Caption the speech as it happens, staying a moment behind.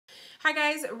Hi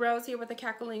guys, Rose here with the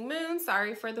Cackling Moon.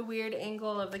 Sorry for the weird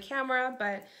angle of the camera,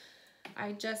 but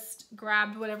I just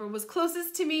grabbed whatever was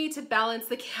closest to me to balance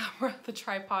the camera, the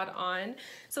tripod on.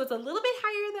 So it's a little bit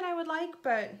higher than I would like,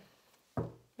 but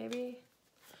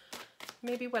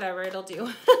maybe whatever, it'll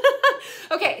do.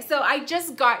 Okay, so I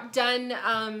just got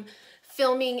done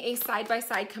filming a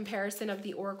side-by-side comparison of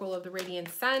the Oracle of the Radiant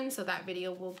Sun, so that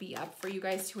video will be up for you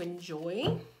guys to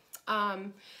enjoy.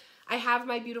 I have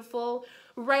my beautiful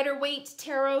Waite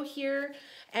tarot here,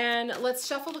 and let's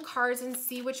shuffle the cards and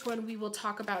see which one we will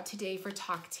talk about today for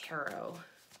Talk Tarot.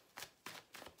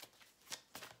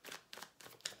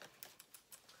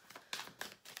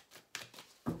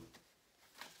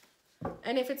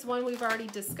 And if it's one we've already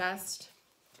discussed,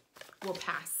 we'll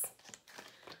pass.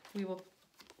 We will,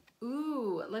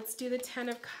 ooh, let's do the 10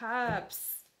 of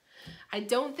Cups. I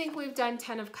don't think we've done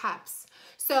 10 of Cups.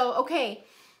 So, okay,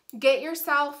 get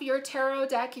yourself your tarot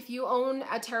deck. If you own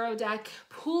a tarot deck,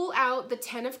 pull out the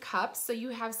 10 of Cups so you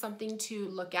have something to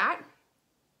look at.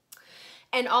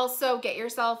 And also get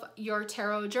yourself your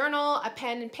tarot journal, a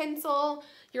pen and pencil,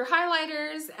 your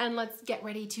highlighters, and let's get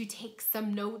ready to take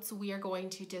some notes. We are going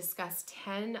to discuss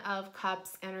 10 of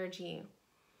Cups energy.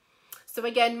 So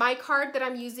again, my card that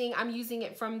I'm using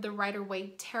it from the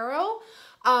Waite Tarot,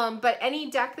 but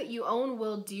any deck that you own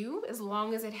will do as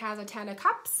long as it has a 10 of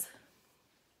Cups.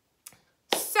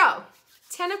 So,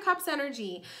 10 of Cups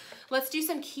energy. Let's do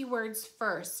some keywords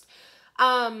first.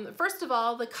 First of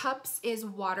all, the Cups is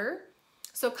water.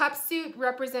 So cup suit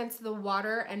represents the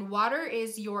water, and water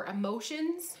is your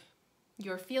emotions,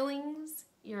 your feelings,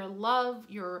 your love,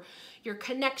 your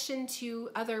connection to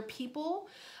other people,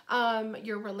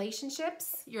 your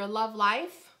relationships, your love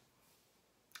life,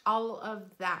 all of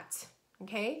that,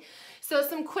 okay? So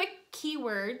some quick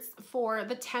keywords for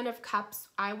the 10 of Cups,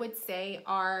 I would say,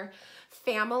 are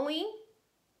family,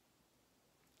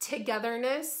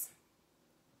 togetherness,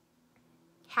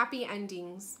 happy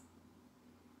endings,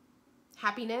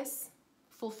 happiness,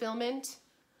 fulfillment,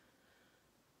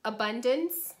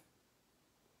 abundance.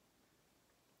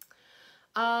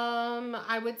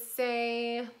 I would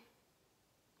say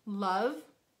love,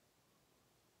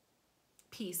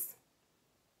 peace.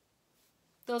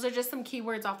 Those are just some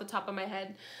keywords off the top of my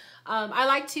head. I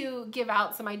like to give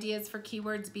out some ideas for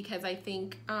keywords because I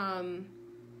think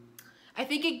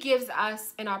it gives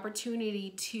us an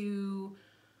opportunity to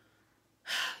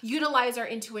utilize our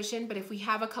intuition, but if we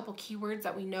have a couple keywords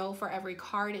that we know for every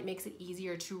card, it makes it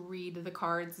easier to read the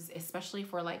cards, especially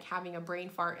for like having a brain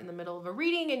fart in the middle of a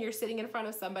reading and you're sitting in front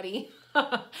of somebody.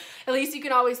 At least you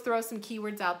can always throw some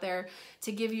keywords out there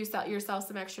to give yourself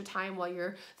some extra time while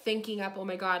you're thinking up, oh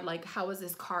my God, like how is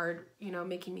this card,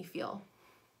 making me feel?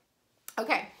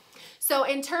 Okay, so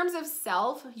in terms of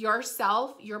self,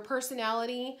 your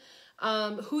personality,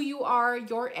 who you are,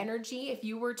 your energy, if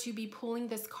you were to be pulling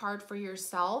this card for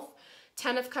yourself,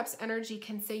 10 of Cups energy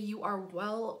can say you are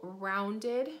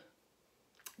well-rounded,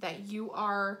 that you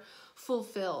are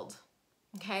fulfilled,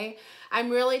 okay? I'm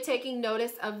really taking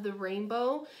notice of the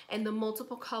rainbow, and the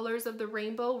multiple colors of the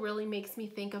rainbow really makes me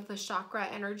think of the chakra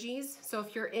energies. So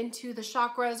if you're into the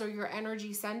chakras or your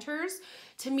energy centers,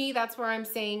 to me, that's where I'm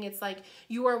saying it's like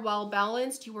you are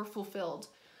well-balanced, you are fulfilled.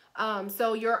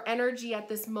 So your energy at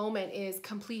this moment is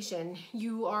completion.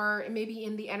 You are maybe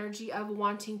in the energy of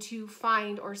wanting to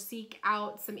find or seek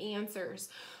out some answers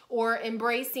or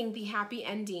embracing the happy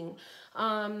ending.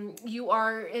 You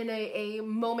are in a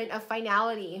moment of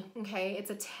finality, okay?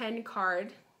 It's a 10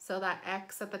 card. So that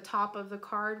X at the top of the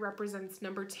card represents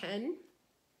number 10.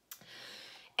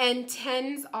 And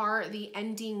 10s are the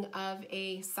ending of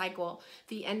a cycle,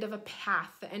 the end of a path,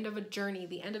 the end of a journey,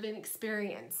 the end of an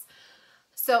experience.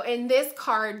 So in this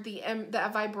card, the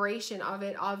vibration of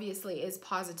it obviously is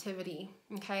positivity,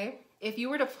 okay? If you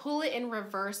were to pull it in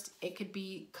reversed, it could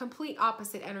be complete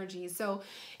opposite energies. So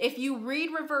if you read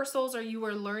reversals or you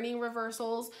are learning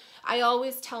reversals, I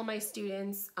always tell my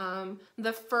students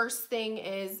the first thing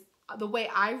is, the way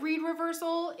I read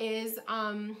reversal is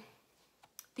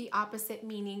the opposite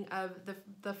meaning of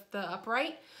the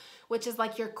upright, which is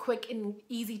like your quick and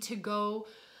easy to go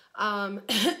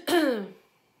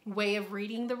way of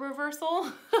reading the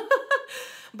reversal.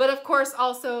 But of course,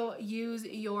 also use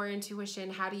your intuition.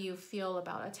 How do you feel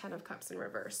about a 10 of Cups in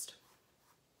reversed?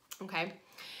 Okay.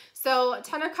 So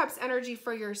 10 of Cups energy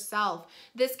for yourself.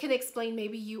 This can explain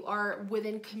maybe you are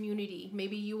within community.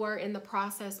 Maybe you are in the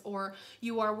process or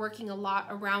you are working a lot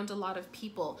around a lot of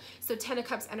people. So 10 of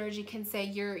Cups energy can say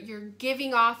you're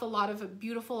giving off a lot of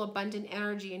beautiful, abundant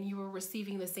energy and you are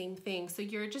receiving the same thing. So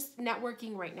you're just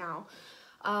networking right now.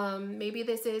 Maybe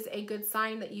this is a good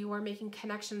sign that you are making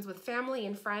connections with family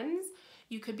and friends.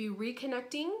 You could be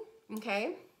reconnecting,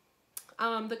 okay?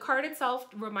 The card itself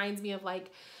reminds me of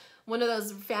like one of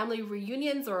those family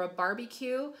reunions or a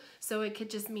barbecue. So it could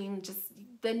just mean just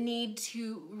the need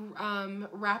to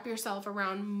wrap yourself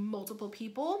around multiple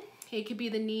people. It could be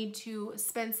the need to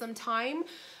spend some time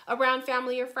around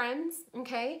family or friends,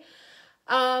 okay?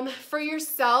 For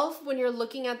yourself, when you're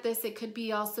looking at this, it could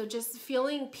be also just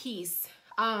feeling peace.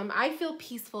 I feel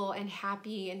peaceful and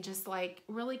happy and just like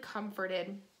really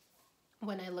comforted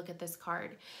when I look at this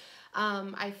card.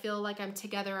 I feel like I'm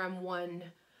together, I'm one,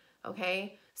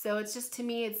 okay? So it's just, to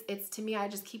me, it's to me, I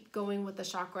just keep going with the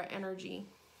chakra energy.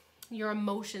 Your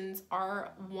emotions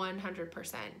are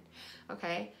 100%,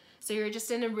 okay? So you're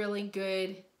just in a really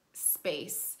good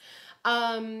space.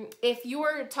 If you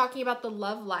are talking about the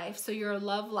love life, so your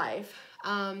love life,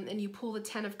 and you pull the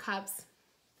 10 of Cups,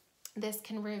 this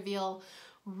can reveal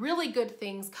really good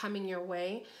things coming your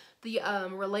way. The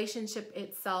relationship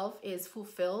itself is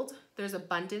fulfilled. There's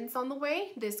abundance on the way.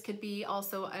 This could be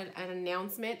also an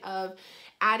announcement of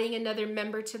adding another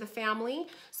member to the family.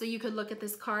 So you could look at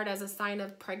this card as a sign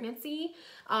of pregnancy.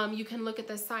 You can look at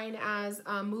this sign as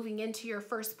moving into your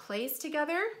first place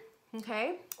together,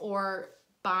 okay? Or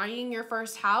buying your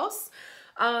first house.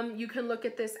 You can look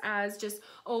at this as just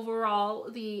overall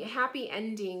the happy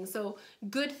ending. So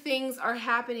good things are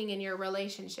happening in your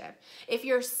relationship. If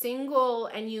you're single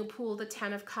and you pull the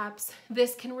 10 of Cups,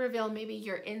 this can reveal maybe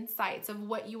your insights of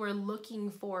what you are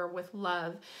looking for with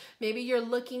love. Maybe you're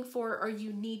looking for, or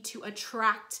you need to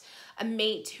attract a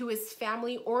mate who is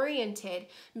family oriented.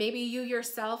 Maybe you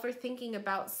yourself are thinking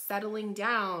about settling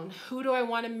down. Who do I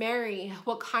want to marry?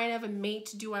 What kind of a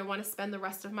mate do I want to spend the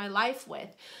rest of my life with?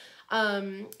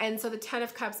 And so the 10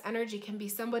 of Cups energy can be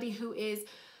somebody who is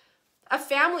a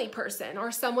family person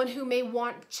or someone who may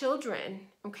want children.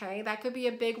 Okay, that could be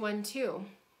a big one too.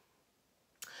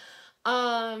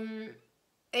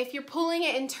 If you're pulling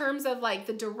it in terms of like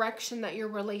the direction that your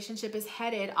relationship is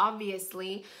headed,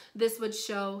 obviously this would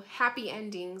show happy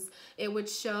endings. It would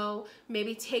show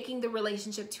maybe taking the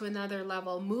relationship to another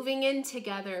level, moving in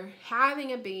together,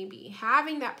 having a baby,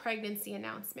 having that pregnancy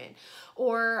announcement,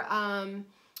 or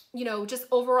you know, just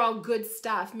overall good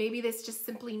stuff. Maybe this just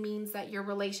simply means that your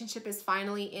relationship is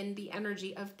finally in the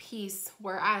energy of peace,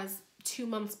 whereas 2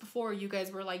 months before you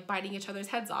guys were like biting each other's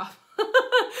heads off.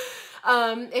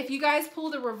 If you guys pull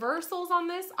the reversals on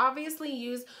this, obviously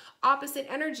use opposite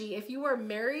energy. If you are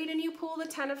married and you pull the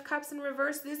 10 of Cups in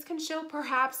reverse, this can show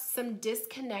perhaps some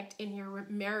disconnect in your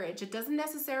marriage. It doesn't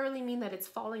necessarily mean that it's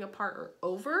falling apart or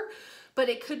over, but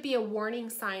it could be a warning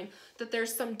sign that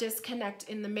there's some disconnect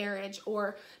in the marriage,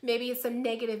 or maybe it's some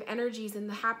negative energies in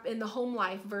the home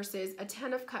life, versus a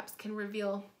 10 of Cups can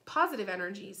reveal positive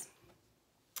energies.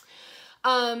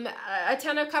 A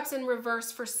 10 of Cups in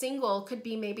reverse for single could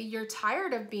be maybe you're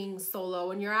tired of being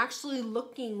solo and you're actually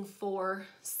looking for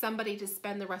somebody to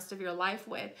spend the rest of your life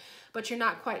with, but you're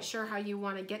not quite sure how you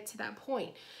want to get to that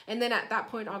point. And then at that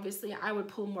point, obviously, I would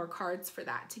pull more cards for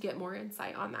that to get more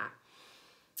insight on that.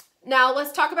 Now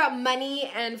let's talk about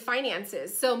money and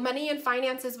finances. So money and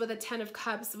finances with a 10 of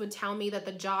Cups would tell me that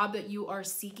the job that you are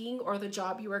seeking or the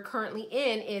job you are currently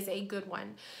in is a good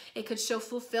one. It could show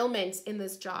fulfillment in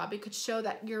this job. It could show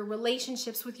that your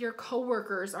relationships with your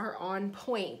coworkers are on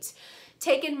point.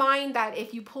 Take in mind that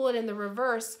if you pull it in the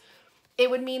reverse, it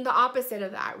would mean the opposite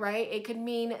of that, right? It could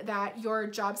mean that your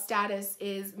job status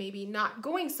is maybe not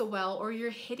going so well, or you're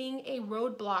hitting a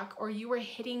roadblock, or you are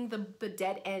hitting the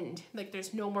dead end. Like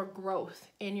there's no more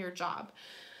growth in your job.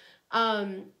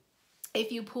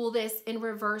 If you pull this in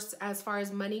reverse as far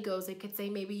as money goes, it could say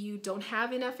maybe you don't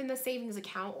have enough in the savings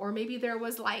account, or maybe there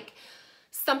was like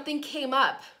something came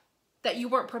up that you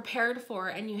weren't prepared for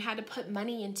and you had to put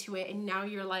money into it, and now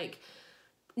you're like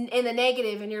in the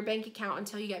negative in your bank account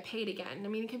until you get paid again. I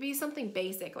mean, it could be something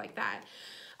basic like that.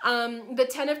 The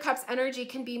 10 of Cups energy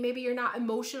can be maybe you're not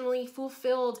emotionally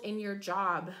fulfilled in your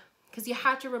job, because you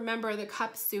have to remember the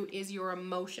cup suit is your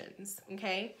emotions,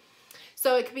 okay?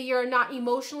 So it could be you're not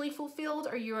emotionally fulfilled,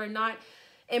 or you are not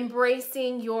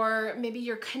embracing maybe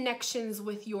your connections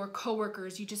with your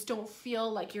coworkers. You just don't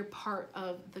feel like you're part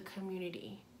of the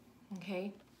community,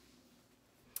 okay?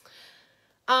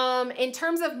 In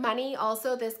terms of money,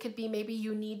 also, this could be maybe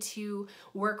you need to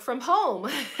work from home.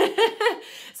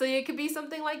 So it could be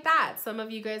something like that. Some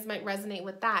of you guys might resonate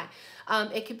with that.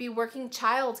 It could be working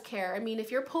childcare. I mean,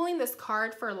 if you're pulling this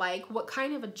card for like, what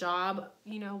kind of a job,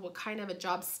 you know, what kind of a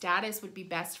job status would be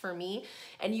best for me,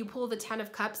 and you pull the 10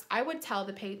 of Cups, I would tell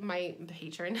my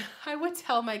patron, I would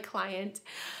tell my client,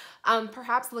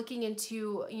 perhaps looking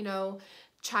into, you know,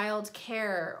 child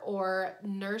care or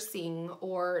nursing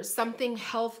or something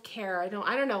health care. I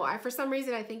don't know. For some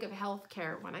reason I think of health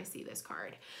care when I see this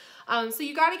card. So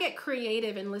you got to get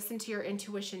creative and listen to your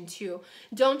intuition too.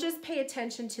 Don't just pay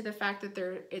attention to the fact that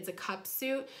it's a cup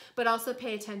suit, but also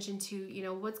pay attention to, you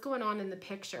know, what's going on in the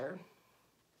picture.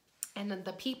 And then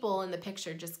the people in the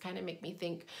picture just kind of make me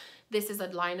think this is a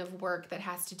line of work that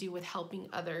has to do with helping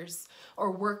others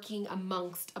or working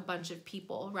amongst a bunch of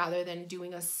people rather than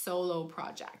doing a solo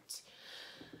project.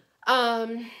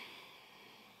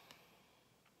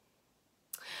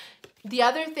 The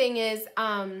other thing is,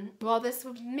 well,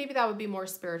 maybe that would be more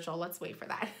spiritual. Let's wait for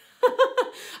that.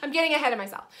 I'm getting ahead of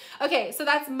myself. Okay, so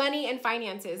that's money and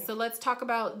finances. So let's talk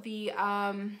about the,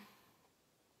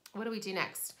 what do we do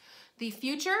next? The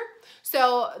future.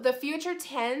 So the future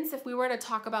tense, if we were to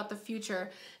talk about the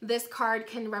future, this card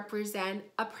can represent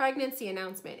a pregnancy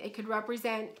announcement. It could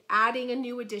represent adding a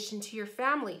new addition to your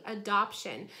family,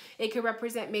 adoption. It could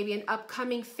represent maybe an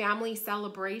upcoming family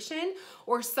celebration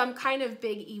or some kind of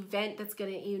big event that's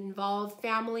going to involve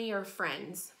family or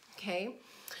friends, okay?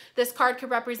 This card could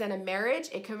represent a marriage.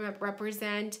 It could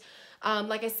represent,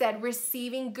 like I said,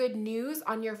 receiving good news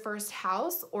on your first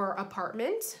house or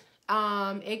apartment.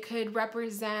 It could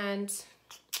represent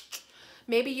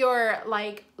maybe you're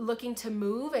like looking to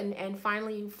move and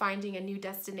finally finding a new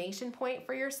destination point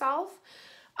for yourself.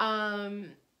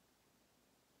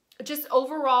 Just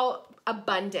overall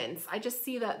abundance. I just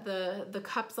see that the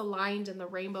cups aligned and the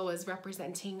rainbow is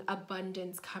representing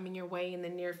abundance coming your way in the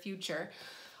near future.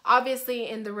 Obviously,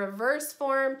 in the reverse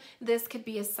form, this could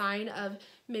be a sign of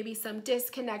maybe some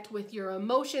disconnect with your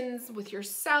emotions, with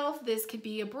yourself. This could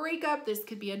be a breakup. This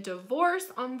could be a divorce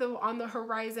on the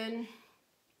horizon.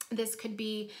 This could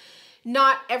be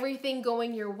not everything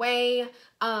going your way.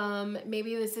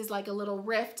 Maybe this is like a little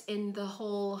rift in the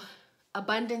whole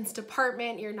abundance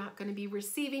department. You're not going to be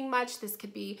receiving much. This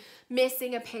could be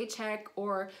missing a paycheck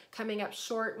or coming up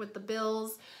short with the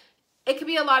bills. It could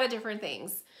be a lot of different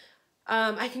things.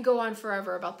 I can go on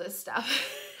forever about this stuff.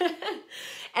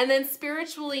 And then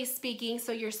spiritually speaking,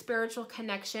 so your spiritual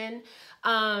connection,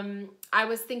 I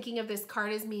was thinking of this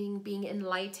card as meaning being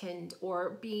enlightened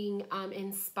or being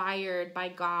inspired by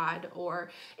God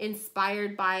or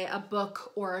inspired by a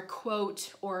book or a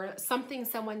quote or something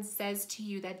someone says to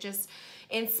you that just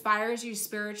inspires you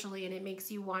spiritually and it makes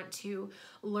you want to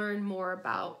learn more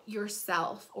about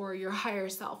yourself or your higher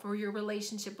self or your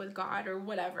relationship with God or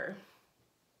whatever.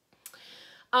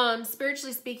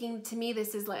 Spiritually speaking, to me,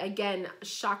 this is like, again,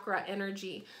 chakra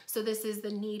energy. So this is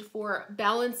the need for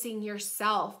balancing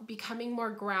yourself, becoming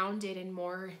more grounded and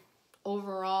more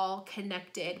overall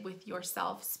connected with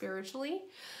yourself spiritually.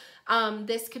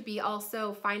 This could be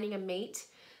also finding a mate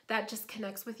that just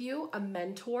connects with you, a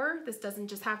mentor. This doesn't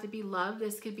just have to be love.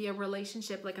 This could be a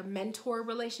relationship, like a mentor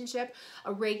relationship,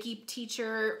 a Reiki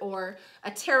teacher or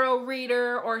a tarot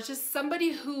reader, or just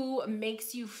somebody who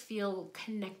makes you feel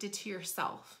connected to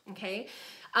yourself, okay?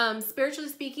 Spiritually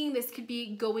speaking, this could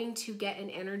be going to get an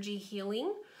energy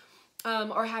healing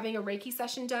or having a Reiki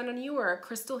session done on you or a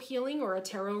crystal healing or a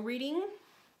tarot reading.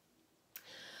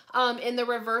 In the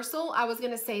reversal, I was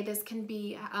going to say this can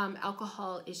be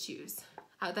alcohol issues.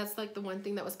 That's like the one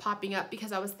thing that was popping up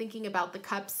because I was thinking about the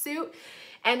cup suit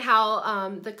and how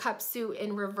the cup suit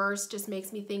in reverse just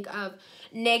makes me think of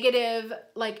negative,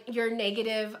 like your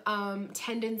negative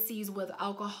tendencies with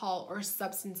alcohol or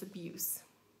substance abuse.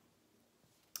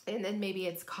 And then maybe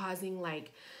it's causing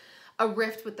like a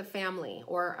rift with the family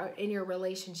or in your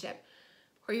relationship,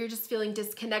 or you're just feeling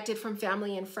disconnected from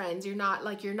family and friends. You're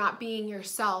not being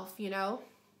yourself, you know?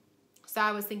 So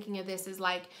I was thinking of this as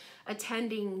like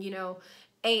attending, you know,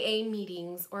 AA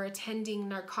meetings or attending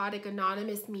Narcotic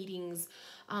Anonymous meetings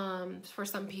for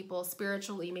some people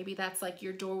spiritually. Maybe that's like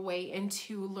your doorway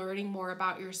into learning more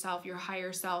about yourself, your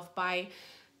higher self, by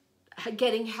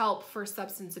getting help for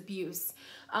substance abuse.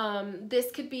 This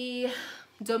could be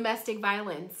domestic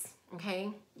violence,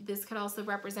 okay? This could also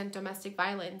represent domestic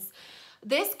violence.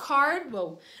 This card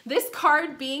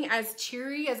being as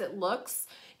cheery as it looks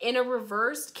in a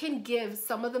reverse can give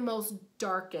some of the most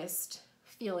darkest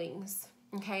feelings.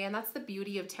 Okay, and that's the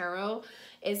beauty of tarot,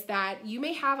 is that you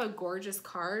may have a gorgeous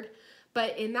card,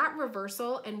 but in that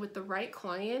reversal and with the right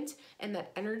client and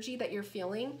that energy that you're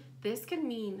feeling, this could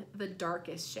mean the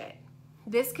darkest shit.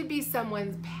 This could be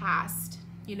someone's past,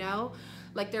 you know,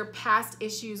 like their past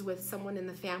issues with someone in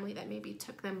the family that maybe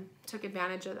took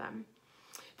advantage of them.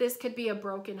 This could be a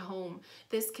broken home.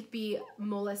 This could be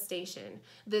molestation.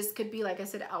 This could be, like I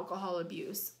said, alcohol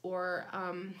abuse or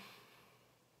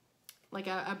like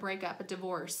a breakup, a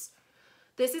divorce.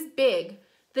 This is big.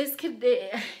 this could,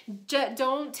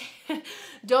 don't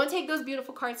take those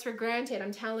beautiful cards for granted.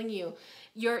 I'm telling you,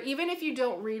 even if you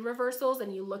don't read reversals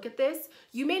and you look at this,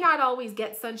 you may not always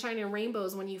get sunshine and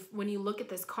rainbows when you look at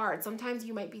this card. Sometimes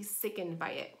you might be sickened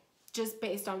by it just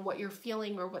based on what you're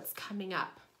feeling or what's coming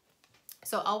up.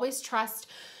 So always trust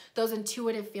those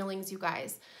intuitive feelings, you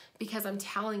guys, because I'm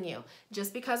telling you,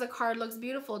 just because a card looks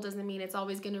beautiful doesn't mean it's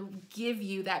always going to give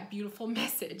you that beautiful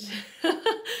message.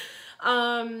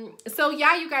 So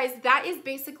yeah, you guys, that is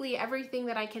basically everything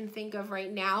that I can think of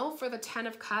right now for the 10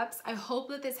 of Cups. I hope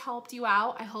that this helped you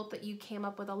out. I hope that you came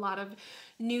up with a lot of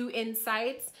new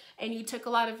insights and you took a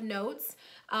lot of notes.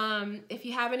 If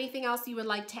you have anything else you would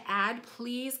like to add,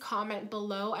 please comment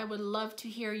below. I would love to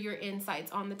hear your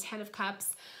insights on the 10 of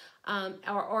Cups,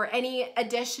 or any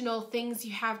additional things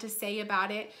you have to say about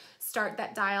it. Start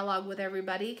that dialogue with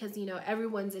everybody, because you know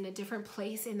everyone's in a different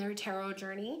place in their tarot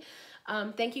journey.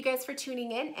 Thank you guys for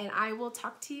tuning in, and I will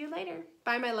talk to you later.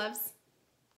 Bye, my loves.